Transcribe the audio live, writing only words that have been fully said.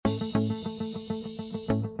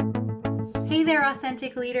Hey there,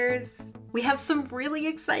 authentic leaders. We have some really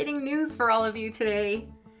exciting news for all of you today.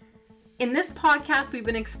 In this podcast, we've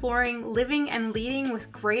been exploring living and leading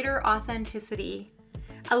with greater authenticity,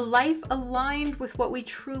 a life aligned with what we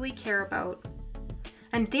truly care about.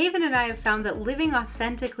 And David and I have found that living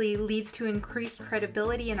authentically leads to increased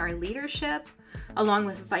credibility in our leadership, along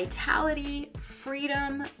with vitality,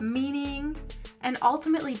 freedom, meaning, and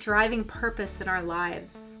ultimately driving purpose in our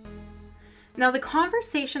lives. Now, the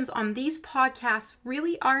conversations on these podcasts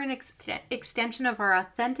really are an extension of our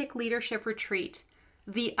authentic leadership retreat,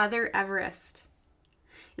 The Other Everest.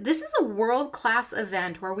 This is a world-class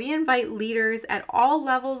event where we invite leaders at all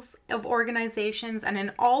levels of organizations and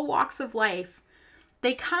in all walks of life.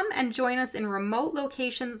 They come and join us in remote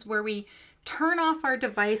locations where we turn off our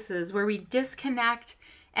devices, where we disconnect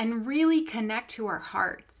and really connect to our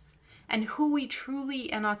hearts and who we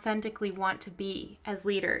truly and authentically want to be as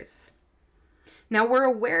leaders. Now, we're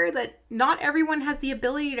aware that not everyone has the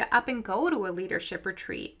ability to up and go to a leadership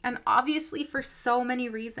retreat, and obviously for so many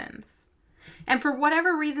reasons. And for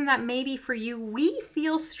whatever reason that may be for you, we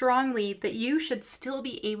feel strongly that you should still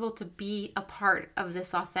be able to be a part of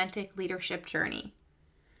this authentic leadership journey.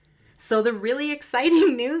 So the really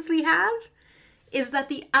exciting news we have is that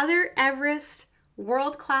the Other Everest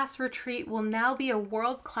World-Class Retreat will now be a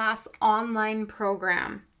world-class online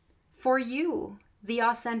program for you, the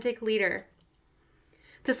authentic leader.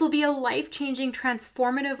 This will be a life-changing,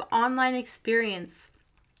 transformative online experience.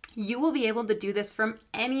 You will be able to do this from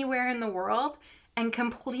anywhere in the world and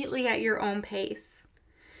completely at your own pace.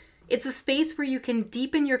 It's a space where you can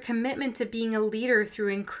deepen your commitment to being a leader through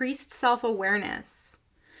increased self-awareness,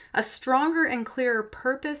 a stronger and clearer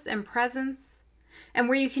purpose and presence, and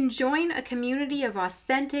where you can join a community of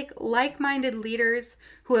authentic, like-minded leaders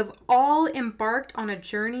who have all embarked on a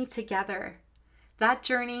journey together. That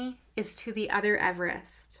journey is to the Other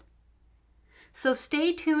Everest. So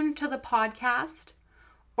stay tuned to the podcast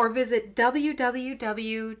or visit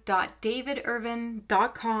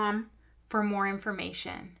www.davidirvin.com for more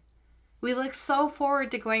information. We look so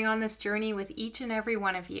forward to going on this journey with each and every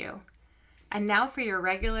one of you. And now for your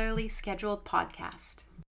regularly scheduled podcast.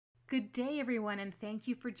 Good day, everyone, and thank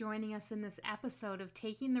you for joining us in this episode of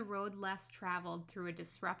Taking the Road Less Traveled Through a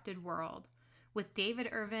Disrupted World with David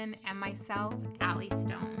Irvin and myself, Allie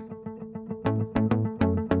Stone.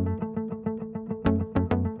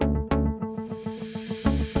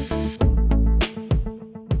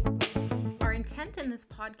 Our intent in this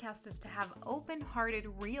podcast is to have open-hearted,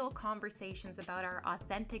 real conversations about our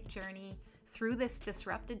authentic journey through this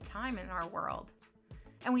disrupted time in our world.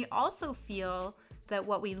 And we also feel that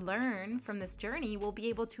what we learn from this journey will be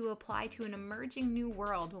able to apply to an emerging new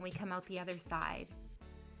world when we come out the other side.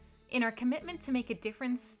 In our commitment to make a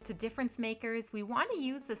difference to difference makers, we want to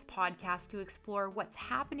use this podcast to explore what's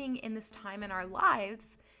happening in this time in our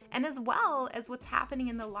lives, and as well as what's happening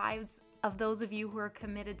in the lives of those of you who are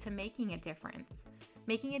committed to making a difference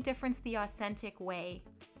the authentic way.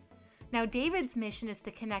 Now, David's mission is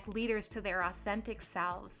to connect leaders to their authentic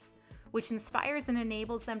selves, which inspires and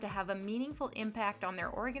enables them to have a meaningful impact on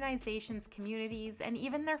their organizations, communities, and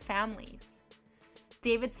even their families.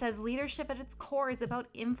 David says leadership at its core is about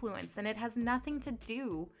influence, and it has nothing to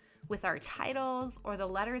do with our titles or the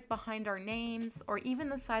letters behind our names or even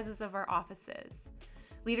the sizes of our offices.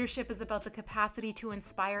 Leadership is about the capacity to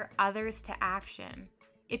inspire others to action.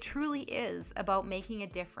 It truly is about making a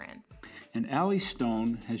difference. And Allie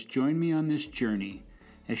Stone has joined me on this journey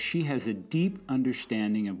as she has a deep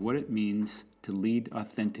understanding of what it means to lead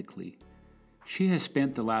authentically. She has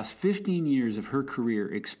spent the last 15 years of her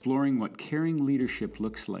career exploring what caring leadership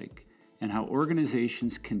looks like and how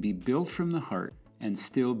organizations can be built from the heart and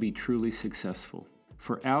still be truly successful.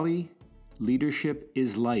 For Allie, leadership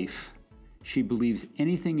is life. She believes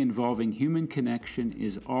anything involving human connection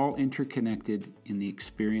is all interconnected in the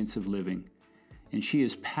experience of living. And she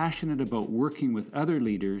is passionate about working with other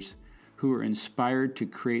leaders who are inspired to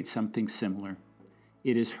create something similar.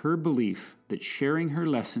 It is her belief that sharing her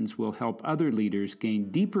lessons will help other leaders gain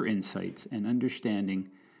deeper insights and understanding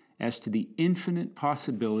as to the infinite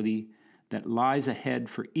possibility that lies ahead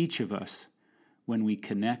for each of us when we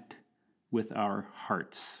connect with our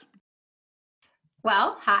hearts.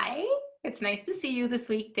 Well, hi. It's nice to see you this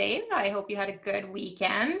week, Dave. I hope you had a good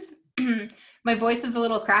weekend. My voice is a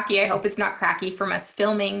little cracky. I hope it's not cracky from us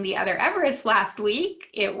filming The Other Everest last week.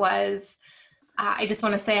 It was I just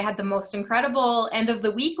want to say I had the most incredible end of the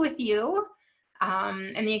week with you,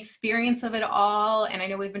 and the experience of it all. And I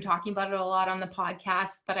know we've been talking about it a lot on the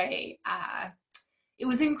podcast, but it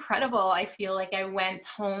was incredible. I feel like I went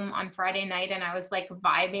home on Friday night and I was like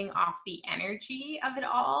vibing off the energy of it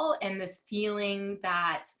all and this feeling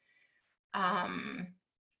that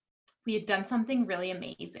we had done something really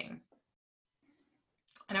amazing.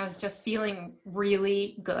 And I was just feeling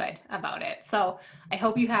really good about it. So I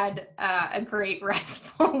hope you had a great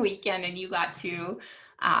restful weekend and you got to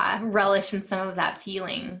relish in some of that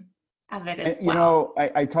feeling of it as You well. know,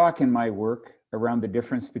 I talk in my work around the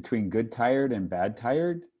difference between good tired and bad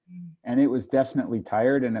tired. And it was definitely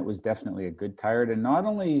tired, and it was definitely a good tired. And not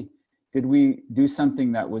only did we do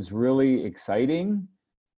something that was really exciting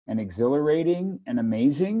and exhilarating and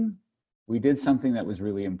amazing, we did something that was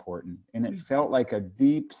really important. And it felt like a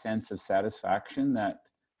deep sense of satisfaction that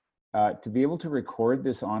to be able to record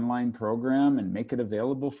this online program and make it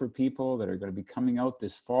available for people that are going to be coming out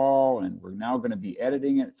this fall, and we're now going to be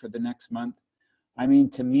editing it for the next month. I mean,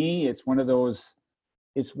 to me, it's one of those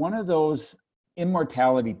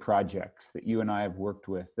immortality projects that you and I have worked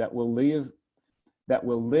with that will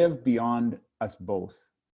live beyond us both.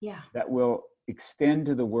 Yeah. That will extend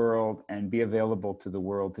to the world and be available to the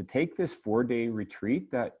world. To take this 4-day retreat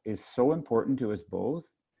that is so important to us both,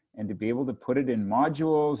 and to be able to put it in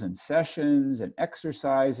modules and sessions and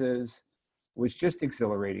exercises was just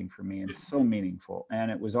exhilarating for me and so meaningful. And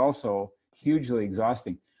it was also hugely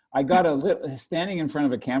exhausting. I got a little, standing in front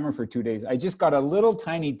of a camera for 2 days, I just got a little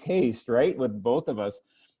tiny taste, right, with both of us,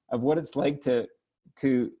 of what it's like to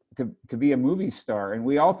be a movie star. And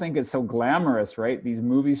we all think it's so glamorous, right? These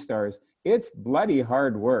movie stars. It's bloody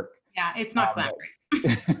hard work. Yeah, it's not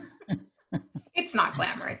glamorous. It's not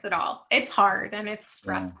glamorous at all. It's hard and it's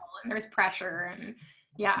stressful and there's pressure, and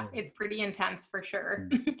yeah, it's pretty intense for sure.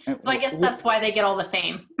 So I guess that's why they get all the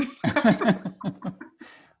fame.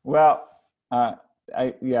 Well, and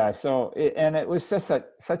it was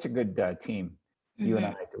such a good team, you and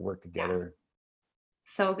I, to work together.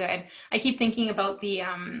 So good. I keep thinking about the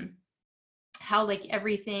how like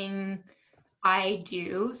everything I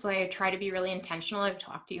do. So I try to be really intentional. I've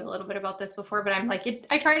talked to you a little bit about this before, but I'm like,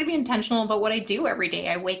 I try to be intentional about what I do every day.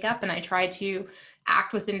 I wake up and I try to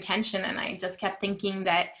act with intention. And I just kept thinking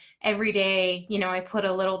that every day, you know, I put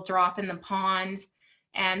a little drop in the pond,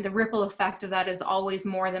 and the ripple effect of that is always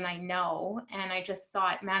more than I know. And I just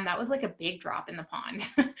thought, man, that was like a big drop in the pond.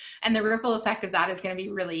 And the ripple effect of that is going to be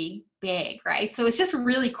really big, right? So it's just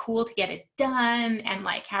really cool to get it done and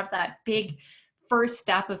like have that big first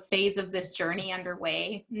step of phase of this journey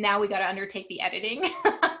underway. Now we got to undertake the editing,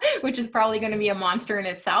 which is probably going to be a monster in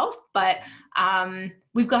itself, but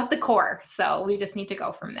we've got the core. So we just need to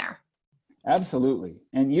go from there. Absolutely.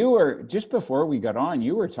 And you were, just before we got on,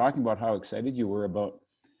 you were talking about how excited you were about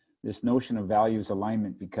this notion of values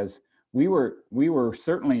alignment, because we were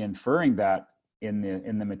certainly inferring that in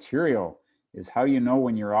the material, is how you know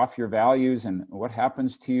when you're off your values and what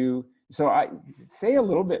happens to you. So I say a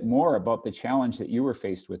little bit more about the challenge that you were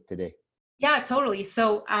faced with today. Yeah, totally.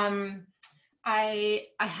 So I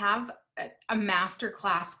have a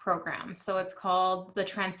masterclass program. So it's called the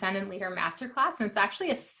Transcendent Leader Masterclass. And it's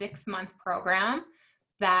actually a 6-month program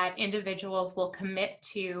that individuals will commit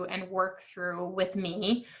to and work through with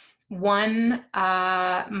me one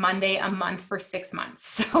Monday a month for 6 months.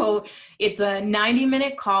 So it's a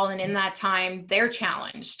 90-minute call. And in that time, they're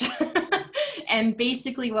challenged. And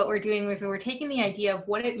basically what we're doing is we're taking the idea of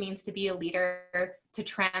what it means to be a leader to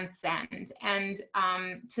transcend. And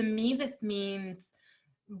to me, this means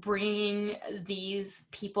bringing these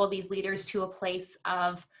people, these leaders, to a place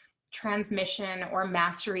of transmission or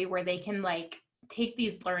mastery where they can like take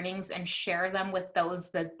these learnings and share them with those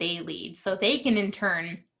that they lead, so they can in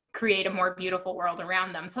turn create a more beautiful world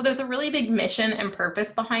around them. So there's a really big mission and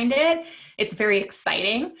purpose behind it. It's very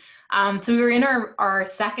exciting. So we were in our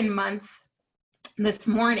second month this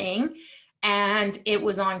morning, and it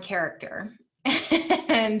was on character.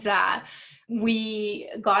 And we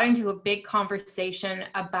got into a big conversation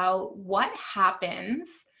about what happens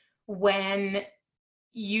when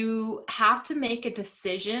you have to make a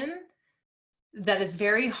decision that is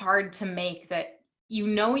very hard to make, that you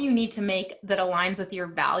know you need to make, that aligns with your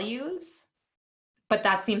values, but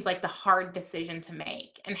that seems like the hard decision to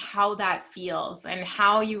make, and how that feels and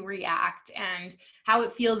how you react, and how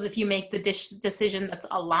it feels if you make the decision that's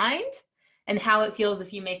aligned, and how it feels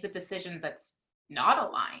if you make the decision that's not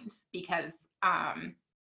aligned. Because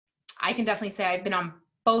I can definitely say I've been on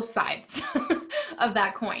both sides of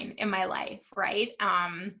that coin in my life, right?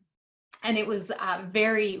 And it was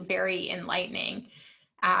very, very enlightening.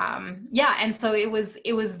 And so it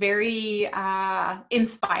was very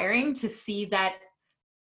inspiring to see that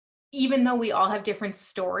even though we all have different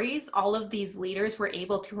stories, all of these leaders were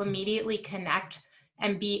able to immediately connect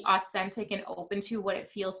and be authentic and open to what it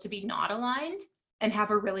feels to be not aligned, and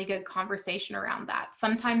have a really good conversation around that.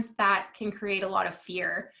 Sometimes that can create a lot of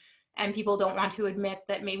fear and people don't want to admit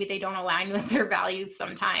that maybe they don't align with their values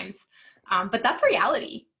sometimes. But that's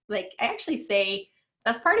reality. Like, I actually say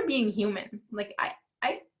that's part of being human. Like, I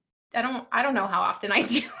don't know how often I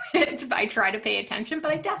do it. I try to pay attention,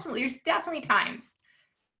 but there's definitely times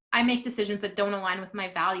I make decisions that don't align with my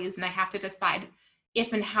values, and I have to decide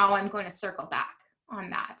if and how I'm going to circle back on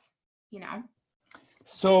that, you know?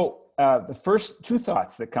 So the first two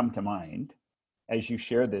thoughts that come to mind as you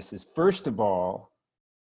share this is, first of all,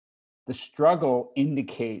 the struggle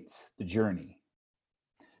indicates the journey.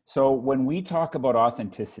 So when we talk about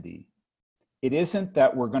authenticity, it isn't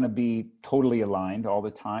that we're going to be totally aligned all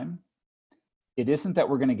the time. It isn't that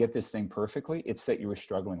we're going to get this thing perfectly. It's that you were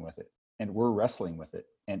struggling with it and we're wrestling with it.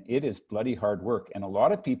 And it is bloody hard work. And a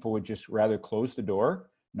lot of people would just rather close the door,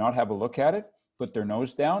 not have a look at it, put their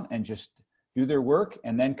nose down and just do their work,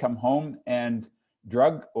 and then come home and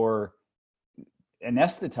drug or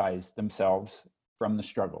anesthetize themselves from the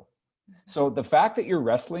struggle. So the fact that you're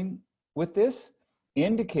wrestling with this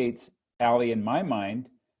indicates, Ali, in my mind,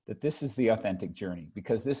 that this is the authentic journey,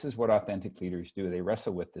 because this is what authentic leaders do. They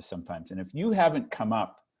wrestle with this sometimes. And if you haven't come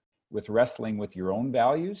up with wrestling with your own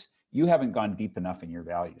values, you haven't gone deep enough in your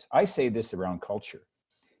values. I say this around culture.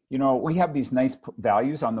 You know, we have these nice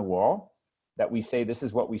values on the wall that we say this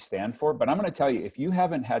is what we stand for. But I'm going to tell you, if you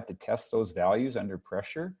haven't had to test those values under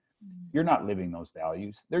pressure, you're not living those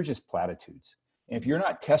values. They're just platitudes. And if you're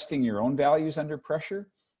not testing your own values under pressure,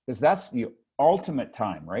 because that's the ultimate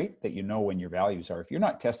time, right, that you know when your values are. If you're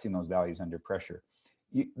not testing those values under pressure,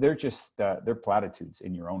 they're just, they're platitudes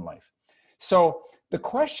in your own life. So the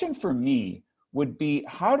question for me would be,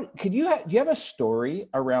 do you have a story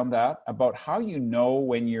around that, about how you know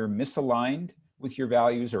when you're misaligned with your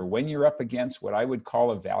values, or when you're up against what I would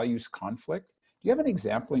call a values conflict? Do you have an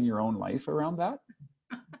example in your own life around that?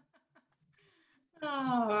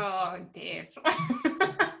 Oh, Dave.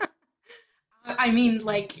 I mean,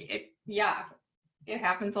 like, it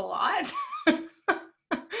happens a lot.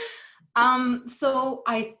 So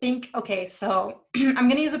I think, okay, so I'm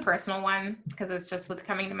going to use a personal one because it's just what's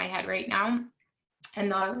coming to my head right now, and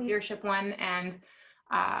not a leadership one. And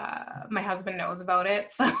my husband knows about it.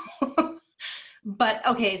 So, but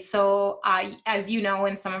okay, so as you know,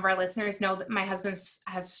 and some of our listeners know, that my husband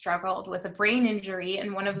has struggled with a brain injury,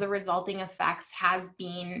 and one of the resulting effects has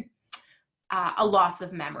been a loss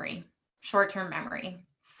of memory, short-term memory.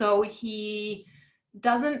 So he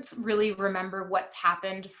doesn't really remember what's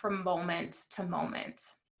happened from moment to moment.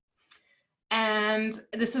 And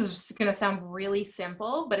this is going to sound really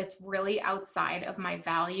simple, but it's really outside of my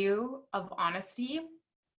value of honesty.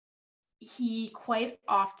 He quite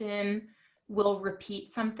often will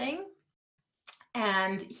repeat something,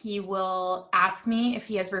 and he will ask me if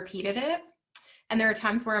he has repeated it. And there are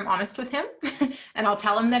times where I'm honest with him and I'll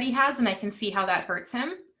tell him that he has, and I can see how that hurts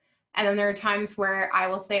him. And then there are times where I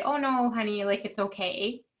will say, oh no, honey, like, it's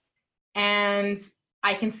okay. And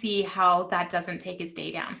I can see how that doesn't take his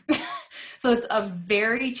day down. So it's a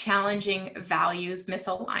very challenging values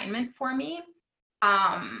misalignment for me.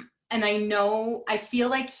 And I feel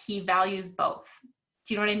like he values both.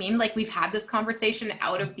 Do you know what I mean? Like, we've had this conversation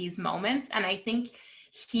out of these moments, and I think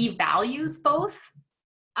he values both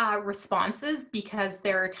responses, because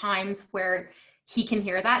there are times where he can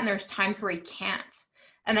hear that and there's times where he can't.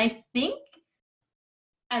 And I think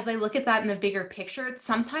as I look at that in the bigger picture,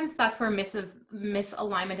 sometimes that's where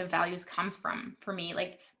misalignment of values comes from for me.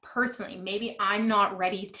 Like, personally, maybe I'm not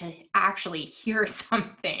ready to actually hear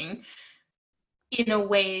something in a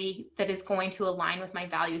way that is going to align with my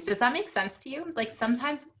values. Does that make sense to you? Like,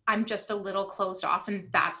 sometimes I'm just a little closed off, and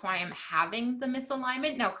that's why I'm having the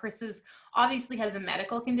misalignment. Now, Chris obviously has a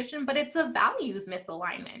medical condition, but it's a values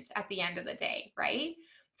misalignment at the end of the day, right?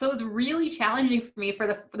 So it was really challenging for me for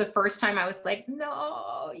the first time. I was like,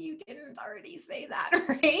 no, you didn't already say that,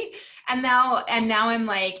 right? And now I'm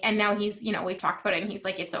like, and now he's, we've talked about it, and he's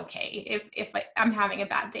like, it's okay. If I'm having a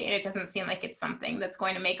bad day and it doesn't seem like it's something that's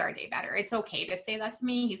going to make our day better, it's okay to say that to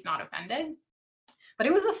me. He's not offended. But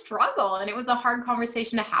it was a struggle, and it was a hard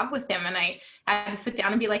conversation to have with him. And I had to sit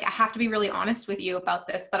down and be like, I have to be really honest with you about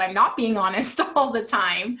this, but I'm not being honest all the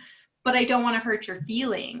time, but I don't want to hurt your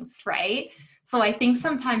feelings, right? So I think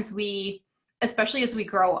sometimes we, especially as we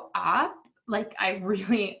grow up, like, I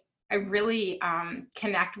really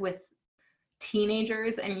connect with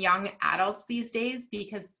teenagers and young adults these days,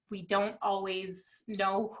 because we don't always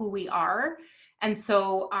know who we are. And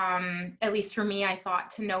so, at least for me, I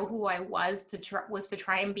thought to know who I was to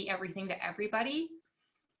try and be everything to everybody.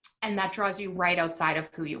 And that draws you right outside of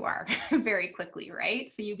who you are very quickly,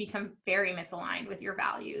 right? So you become very misaligned with your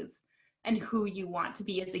values and who you want to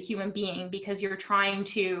be as a human being, because you're trying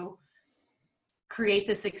to create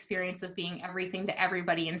this experience of being everything to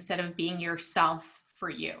everybody instead of being yourself for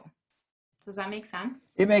you. Does that make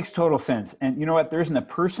sense? It makes total sense. And you know what? There isn't a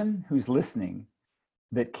person who's listening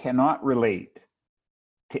that cannot relate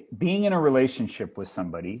to being in a relationship with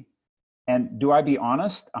somebody. And do I be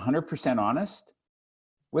honest, 100% honest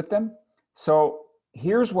with them? So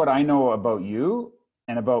here's what I know about you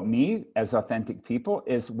and about me as authentic people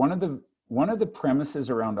is one of the premises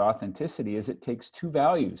around authenticity is it takes two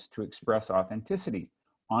values to express authenticity: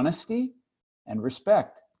 honesty and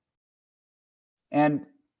respect. And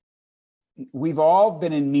we've all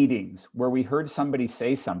been in meetings where we heard somebody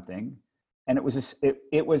say something and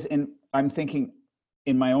I'm thinking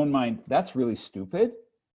in my own mind, that's really stupid.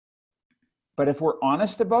 But if we're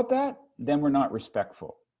honest about that, then we're not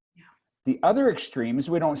respectful. Yeah. The other extreme is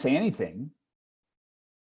we don't say anything.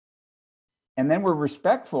 And then we're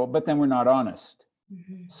respectful, but then we're not honest.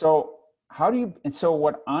 Mm-hmm. So so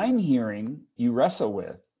what I'm hearing you wrestle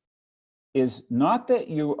with is not that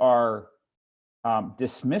you are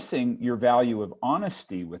dismissing your value of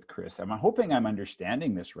honesty with Chris. I'm hoping I'm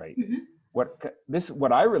understanding this right. Mm-hmm.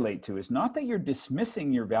 What I relate to is not that you're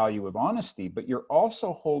dismissing your value of honesty, but you're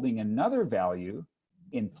also holding another value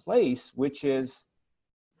in place, which is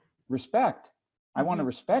respect. Mm-hmm. I want to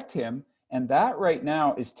respect him. And that right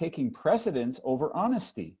now is taking precedence over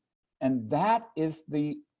honesty. And that is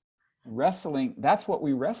the wrestling. That's what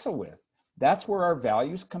we wrestle with. That's where our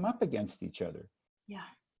values come up against each other. Yeah.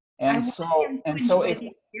 And so if the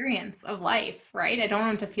experience of life, right? I don't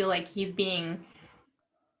want him to feel like he's being,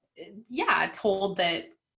 told that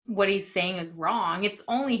what he's saying is wrong. It's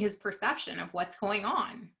only his perception of what's going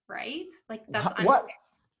on, right? Like that's what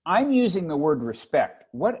I'm using the word respect.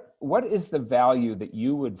 What is the value that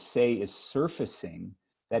you would say is surfacing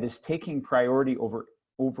that is taking priority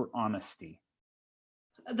over honesty?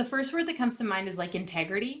 The first word that comes to mind is like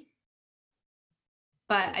integrity.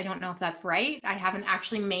 But I don't know if that's right. I haven't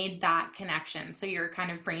actually made that connection. So you're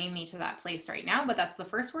kind of bringing me to that place right now. But that's the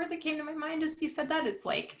first word that came to my mind as you said that. It's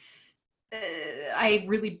like, I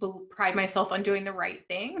really pride myself on doing the right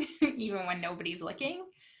thing, even when nobody's looking.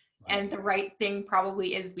 Right. And the right thing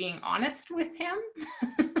probably is being honest with him.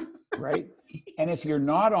 Right. And if you're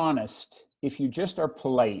not honest, if you just are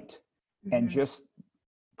polite mm-hmm. and just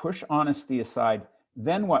push honesty aside,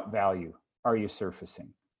 then what value are you surfacing?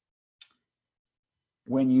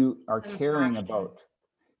 When you are caring about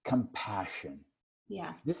compassion.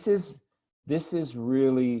 Yeah. This is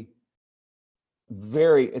really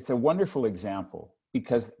it's a wonderful example,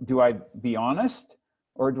 because do I be honest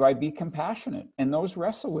or do I be compassionate? And those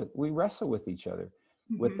we wrestle with each other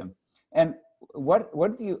mm-hmm. with them. And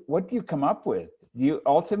what do you come up with? Do you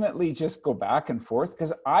ultimately just go back and forth?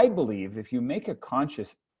 Because I believe if you make a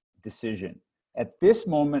conscious decision, at this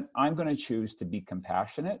moment, I'm going to choose to be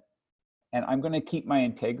compassionate. And I'm going to keep my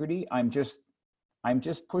integrity. I'm just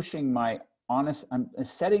pushing I'm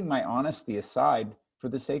setting my honesty aside for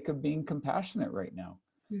the sake of being compassionate right now.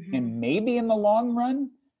 Mm-hmm. And maybe in the long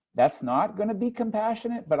run, that's not going to be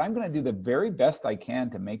compassionate, but I'm going to do the very best I can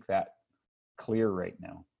to make that clear right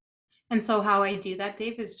now. And so how I do that,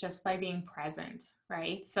 Dave, is just by being present,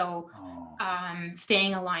 right? So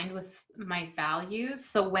staying aligned with my values.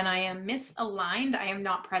 So when I am misaligned, I am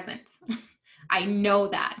not present. I know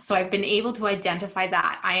that. So I've been able to identify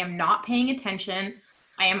that. I am not paying attention.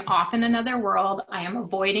 I am off in another world. I am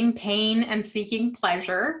avoiding pain and seeking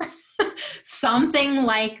pleasure. Something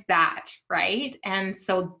like that, right? And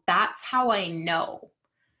so that's how I know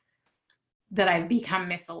that I've become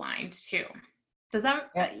misaligned too. Does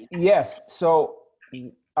that? Yes. So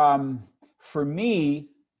for me,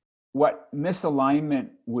 what misalignment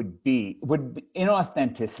would be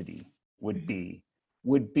inauthenticity would be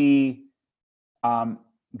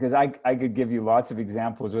because I could give you lots of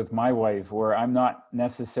examples with my wife where I'm not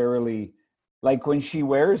necessarily like when she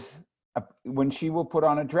will put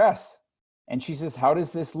on a dress and she says, "How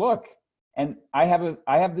does this look?" And I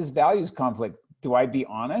have this values conflict. Do I be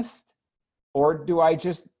honest or do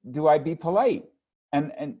I be polite?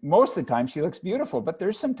 And most of the time she looks beautiful, but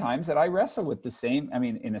there's some times that I wrestle with the same,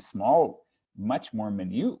 in a small, much more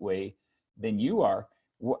minute way than you are.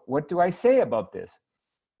 What do I say about this?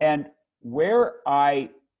 And where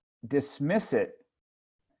I dismiss it,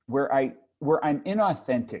 where I'm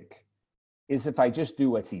inauthentic, is if I just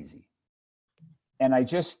do what's easy. And I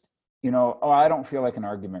just, I don't feel like an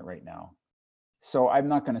argument right now, so I'm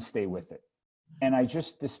not going to stay with it. And I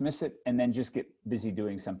just dismiss it and then just get busy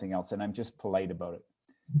doing something else. And I'm just polite about it.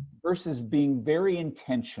 Versus being very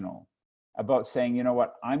intentional about saying, you know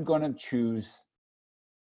what, I'm going to choose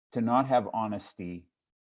to not have honesty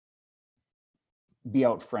be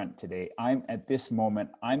out front today. I'm at this moment,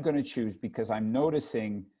 I'm going to choose because I'm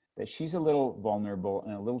noticing that she's a little vulnerable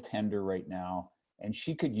and a little tender right now, and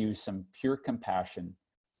she could use some pure compassion.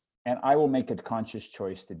 And I will make a conscious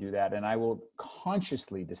choice to do that. And I will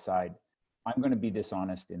consciously decide I'm going to be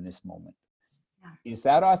dishonest in this moment. Yeah. Is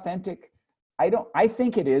that authentic? I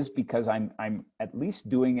think it is, because I'm at least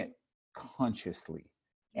doing it consciously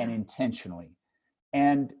and intentionally.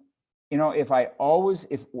 And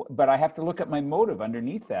but I have to look at my motive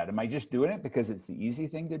underneath that. Am I just doing it because it's the easy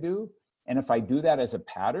thing to do? And if I do that as a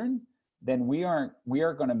pattern, then we are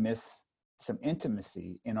going to miss some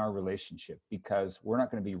intimacy in our relationship, because we're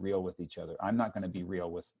not going to be real with each other. I'm not going to be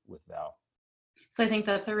real with Val. So I think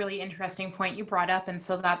that's a really interesting point you brought up. And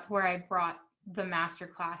so that's where I brought the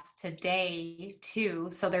masterclass today too.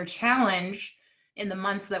 So their challenge in the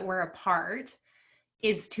month that we're apart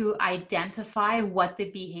is to identify what the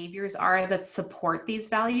behaviors are that support these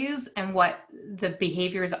values and what the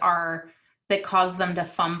behaviors are that cause them to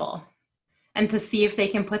fumble, and to see if they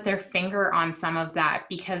can put their finger on some of that.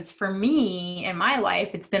 Because for me in my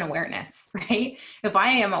life, it's been awareness, right? If I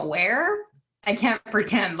am aware, I can't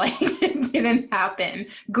pretend like it didn't happen,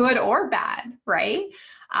 good or bad, right?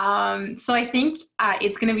 So I think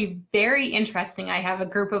it's going to be very interesting. I have a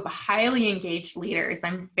group of highly engaged leaders.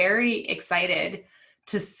 I'm very excited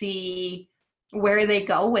to see where they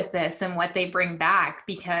go with this and what they bring back,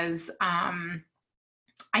 because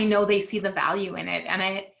I know they see the value in it. And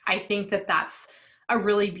I think that that's a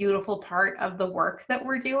really beautiful part of the work that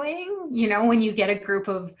we're doing. You know, when you get a group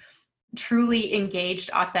of truly engaged,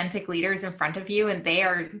 authentic leaders in front of you, and they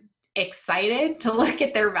are excited to look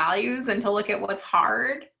at their values and to look at what's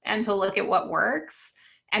hard and to look at what works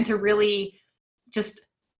and to really just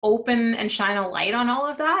open and shine a light on all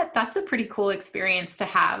of that, that's a pretty cool experience to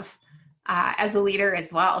have as a leader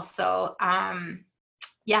as well. So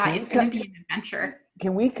it's going to be an adventure.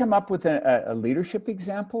 Can we come up with a leadership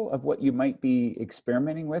example of what you might be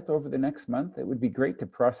experimenting with over the next month? It would be great to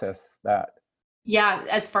process that. Yeah,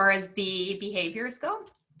 as far as the behaviors go.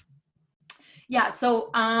 Yeah, so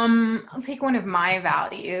I'll take one of my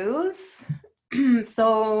values.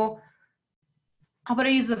 So how about I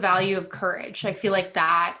use the value of courage? I feel like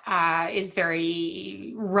that is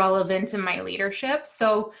very relevant in my leadership.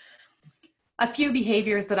 So a few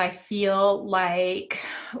behaviors that I feel like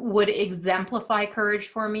would exemplify courage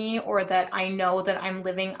for me, or that I know that I'm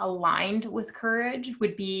living aligned with courage,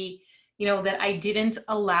 would be, that I didn't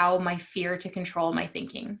allow my fear to control my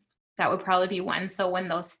thinking. That would probably be one. So when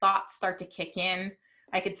those thoughts start to kick in,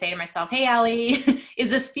 I could say to myself, hey, Allie,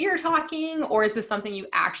 is this fear talking, or is this something you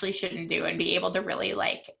actually shouldn't do, and be able to really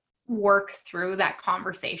work through that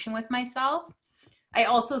conversation with myself. I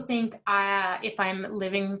also think if I'm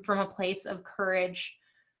living from a place of courage,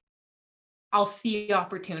 I'll see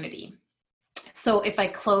opportunity. So if I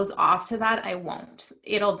close off to that, I won't.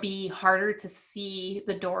 It'll be harder to see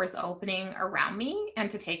the doors opening around me and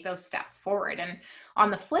to take those steps forward. And on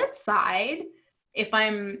the flip side, if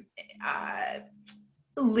I'm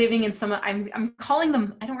living in I'm calling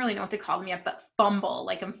them, I don't really know what to call them yet, but fumble,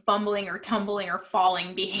 like I'm fumbling or tumbling or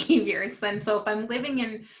falling behaviors. And so if I'm living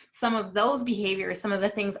in some of those behaviors, some of the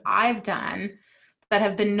things I've done that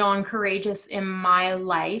have been non-courageous in my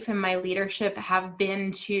life and my leadership have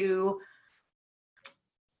been to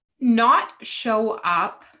not show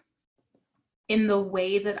up in the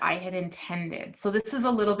way that I had intended. So this is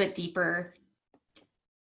a little bit deeper.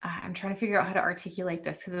 I'm trying to figure out how to articulate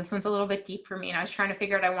this, because this one's a little bit deep for me, and I was trying to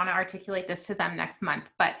figure out, I want to articulate this to them next month.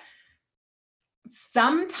 But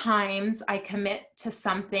sometimes I commit to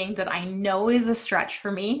something that I know is a stretch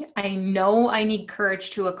for me. I know I need courage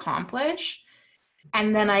to accomplish,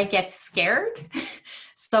 and then I get scared.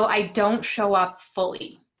 So I don't show up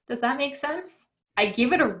fully. Does that make sense? I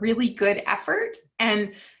give it a really good effort,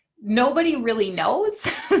 and nobody really knows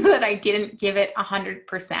that I didn't give it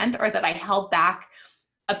 100%, or that I held back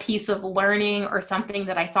a piece of learning or something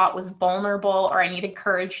that I thought was vulnerable or I needed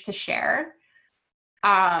courage to share.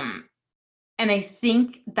 And I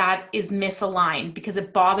think that is misaligned because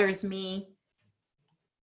it bothers me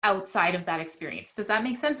outside of that experience. Does that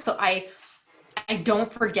make sense? So I don't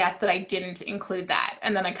forget that I didn't include that.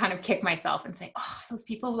 And then I kind of kick myself and say, oh, those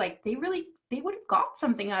people, they would have got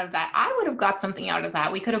something out of that. I would have got something out of that.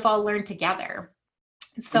 We could have all learned together.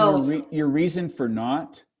 So your reason for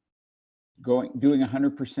not doing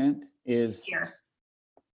 100% is fear.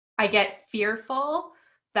 I get fearful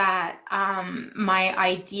that my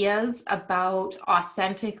ideas about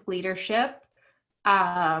authentic leadership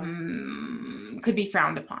could be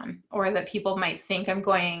frowned upon, or that people might think I'm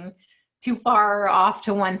going too far off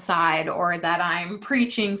to one side, or that I'm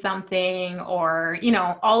preaching something, or, you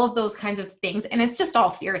know, all of those kinds of things. And it's just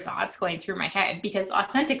all fear thoughts going through my head, because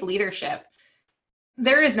authentic leadership,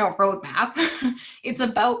 there is no roadmap. It's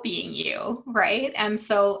about being you, right? And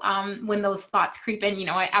so when those thoughts creep in, you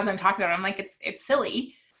know, as I'm talking about it, I'm like, it's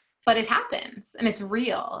silly, but it happens and it's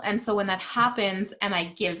real. And so when that happens and I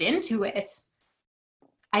give into it,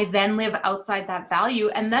 I then live outside that value,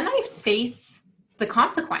 and then I face the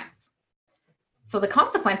consequence. So the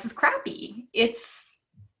consequence is crappy. It's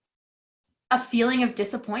a feeling of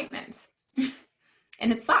disappointment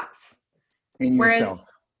and it sucks. In yourself.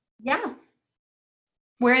 Yeah.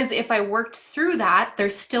 Whereas if I worked through that,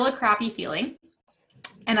 there's still a crappy feeling.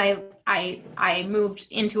 And I moved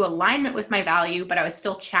into alignment with my value, but I was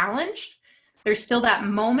still challenged. There's still that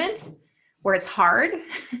moment where it's hard.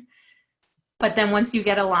 But then once you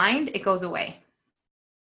get aligned, it goes away.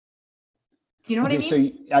 Do you know what I mean?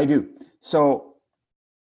 So I do. So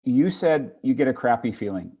you said you get a crappy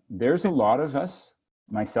feeling. There's a lot of us,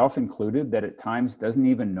 myself included, that at times doesn't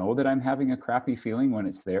even know that I'm having a crappy feeling when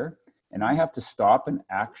it's there. And I have to stop and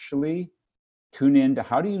actually tune in to,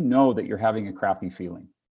 how do you know that you're having a crappy feeling?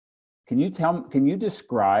 Can you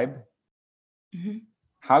describe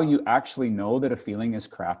how you actually know that a feeling is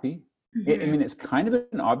crappy? I mean, it's kind of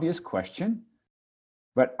an obvious question,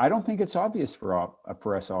 but I don't think it's obvious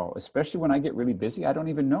for us all, especially when I get really busy. I don't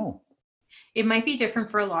even know. It might be different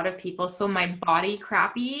for a lot of people. So my body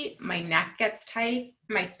crappy, my neck gets tight,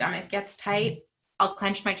 my stomach gets tight, I'll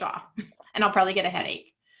clench my jaw and I'll probably get a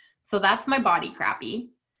headache. So that's my body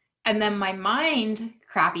crappy. And then my mind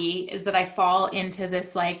crappy is that I fall into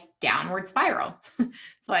this like downward spiral.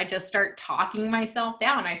 So I just start talking myself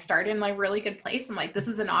down. I start in like really good place. I'm like, this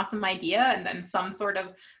is an awesome idea. And then some sort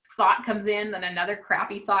of thought comes in, then another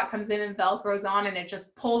crappy thought comes in and Velcro's on, and it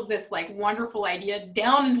just pulls this like wonderful idea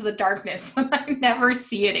down into the darkness and I never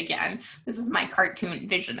see it again. This is my cartoon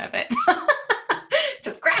vision of it.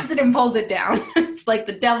 Just grabs it and pulls it down. It's like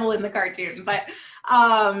the devil in the cartoon. But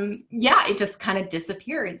yeah, it just kind of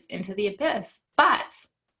disappears into the abyss. But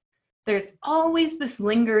there's always this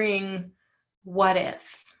lingering what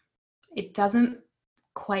if. It doesn't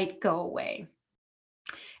quite go away.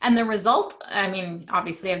 And the result, I mean,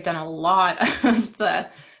 obviously I've done a lot of the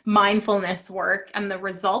mindfulness work, and the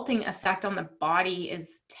resulting effect on the body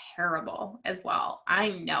is terrible as well. I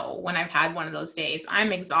know when I've had one of those days,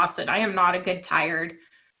 I'm exhausted. I am not a good tired.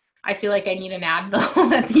 I feel like I need an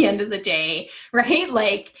Advil at the end of the day, right?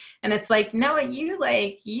 Like, and it's like, no,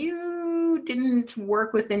 you didn't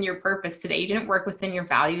work within your purpose today. You didn't work within your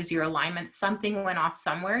values, your alignments. Something went off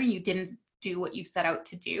somewhere. You didn't do what you set out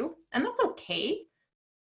to do. And that's okay.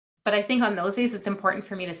 But I think on those days, it's important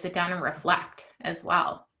for me to sit down and reflect as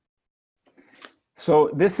well.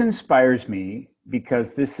 So this inspires me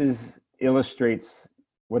because illustrates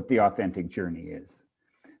what the authentic journey is.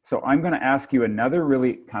 So I'm going to ask you another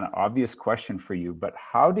really kind of obvious question for you, but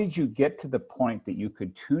how did you get to the point that you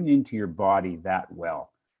could tune into your body that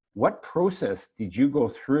well? What process did you go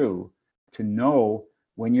through to know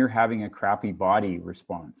when you're having a crappy body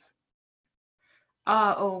response?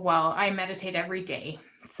 Well, I meditate every day.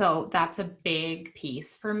 So that's a big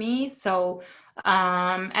piece for me. So,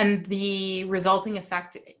 and the resulting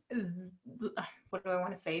effect, what do I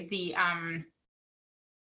want to say?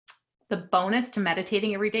 The bonus to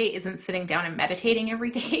meditating every day isn't sitting down and meditating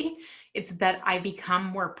every day. It's that I become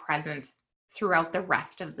more present throughout the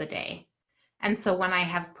rest of the day. And so when I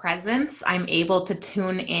have presence, I'm able to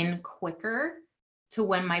tune in quicker to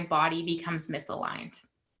when my body becomes misaligned.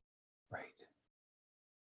 Right.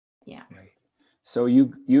 Yeah. Right. So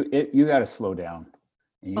you got to slow down,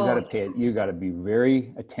 and you got to be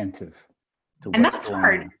very attentive to and what's that's going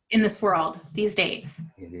hard on in this world these days.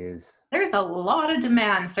 It is. There's a lot of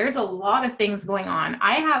demands. There's a lot of things going on.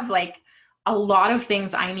 I have like a lot of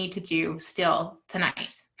things I need to do still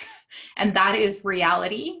tonight. And that is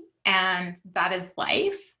reality and that is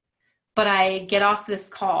life. But I get off this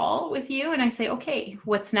call with you and I say, okay,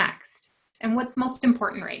 what's next? And what's most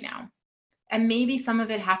important right now? And maybe some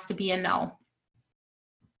of it has to be a no.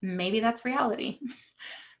 Maybe that's reality.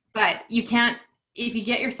 But you can't, if you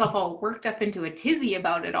get yourself all worked up into a tizzy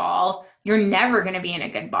about it all, you're never going to be in a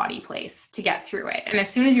good body place to get through it. And as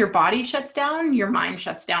soon as your body shuts down, your mind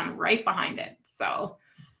shuts down right behind it. So,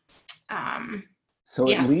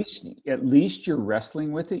 yes. at least you're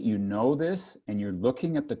wrestling with it. You know this, and you're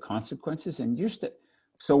looking at the consequences. And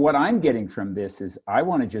so what I'm getting from this is I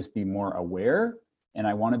want to just be more aware, and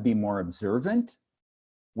I want to be more observant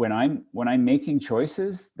when I'm making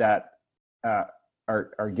choices that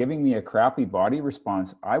are giving me a crappy body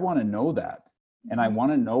response. I want to know that. and I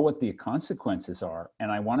want to know what the consequences are,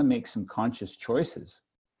 and I want to make some conscious choices.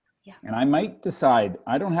 Yeah. And I might decide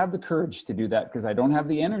I don't have the courage to do that because I don't have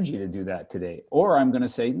the energy to do that today. Or I'm going to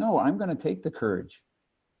say, no, I'm going to take the courage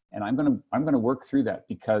and I'm going to work through that,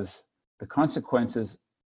 because the consequences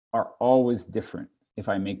are always different if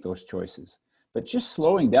I make those choices. But just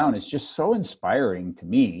slowing down is just so inspiring to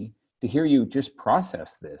me to hear you just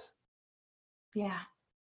process this. Yeah.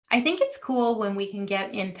 I think it's cool when we can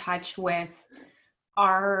get in touch with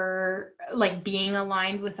our, like, being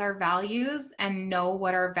aligned with our values and know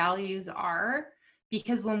what our values are,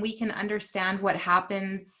 because when we can understand what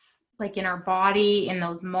happens, like, in our body in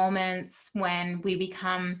those moments when we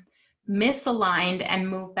become misaligned and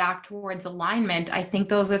move back towards alignment, I think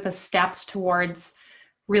those are the steps towards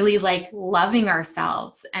really, like, loving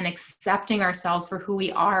ourselves and accepting ourselves for who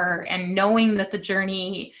we are, and knowing that the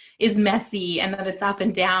journey is messy and that it's up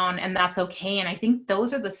and down, and that's okay. And I think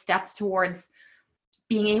those are the steps towards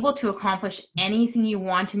being able to accomplish anything you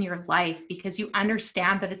want in your life, because you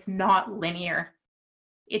understand that it's not linear.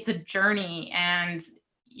 It's a journey and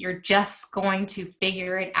you're just going to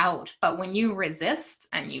figure it out. But when you resist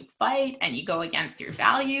and you fight and you go against your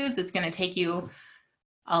values, it's going to take you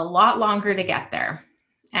a lot longer to get there.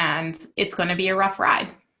 And it's going to be a rough ride.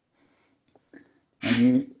 And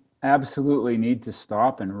you absolutely need to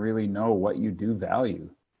stop and really know what you do value,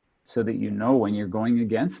 so that you know when you're going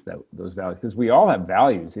against those values. Because we all have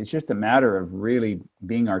values. It's just a matter of really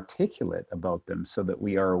being articulate about them so that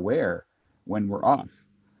we are aware when we're off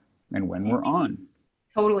and when we're on.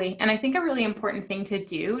 Totally. And I think a really important thing to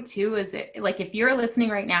do too is like, if you're listening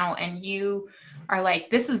right now and you are like,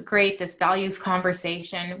 this is great, this values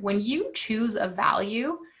conversation, when you choose a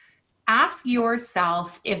value, ask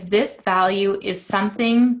yourself if this value is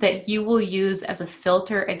something that you will use as a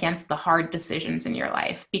filter against the hard decisions in your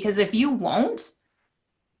life. Because if you won't,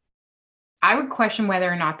 I would question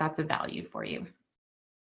whether or not that's a value for you.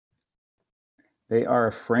 They are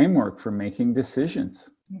a framework for making decisions.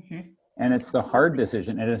 Mm-hmm. And it's the hard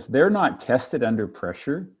decision. And if they're not tested under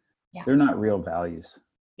pressure, they're not real values.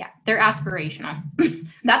 Yeah, they're aspirational.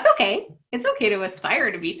 That's okay. It's okay to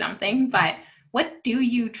aspire to be something, but what do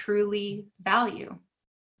you truly value?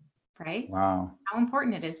 Right? Wow. How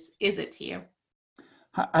important is it to you?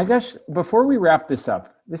 I guess before we wrap this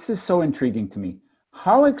up, this is so intriguing to me.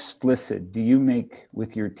 How explicit do you make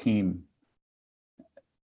with your team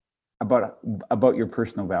about your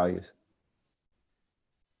personal values?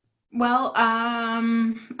 Well,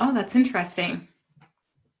 that's interesting.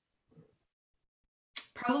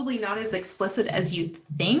 Probably not as explicit as you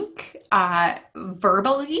think,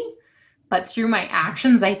 verbally, but through my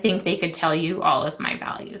actions, I think they could tell you all of my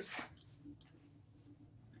values.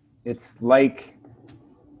 It's like,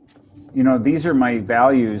 these are my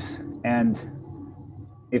values, and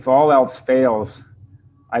if all else fails,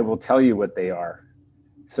 I will tell you what they are.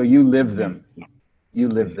 So you live them. Yeah. You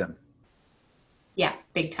live them. Yeah,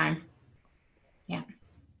 big time. Yeah.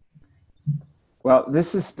 Well,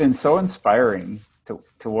 this has been so inspiring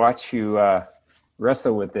to watch you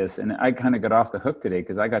wrestle with this. And I kind of got off the hook today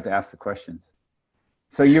because I got to ask the questions.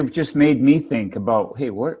 So you've just made me think about, hey,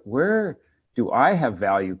 where do I have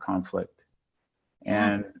value conflict?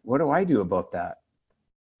 And what do I do about that?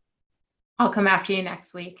 I'll come after you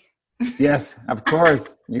next week. Yes, of course,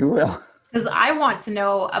 you will. Because I want to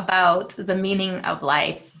know about the meaning of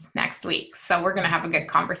life next week. So we're going to have a good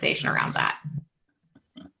conversation around that.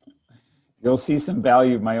 You'll see some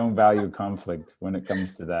my own value conflict when it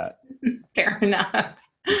comes to that. Fair enough.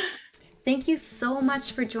 Thank you so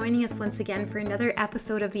much for joining us once again for another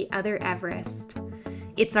episode of The Other Everest.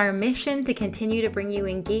 It's our mission to continue to bring you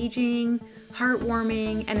engaging,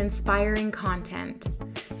 heartwarming, and inspiring content.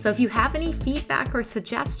 So if you have any feedback or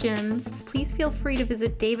suggestions, please feel free to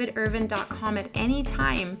visit davidirvin.com at any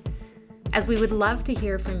time, as we would love to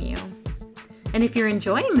hear from you. And if you're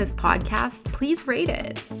enjoying this podcast, please rate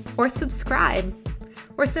it or subscribe,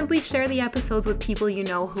 or simply share the episodes with people you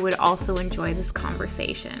know who would also enjoy this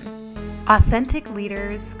conversation. Authentic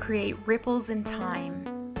leaders create ripples in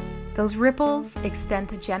time. Those ripples extend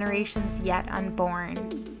to generations yet unborn.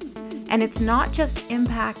 And it's not just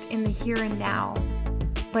impact in the here and now,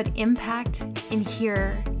 but impact in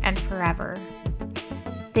here and forever.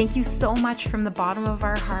 Thank you so much from the bottom of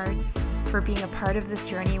our hearts for being a part of this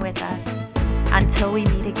journey with us. Until we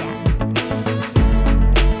meet again.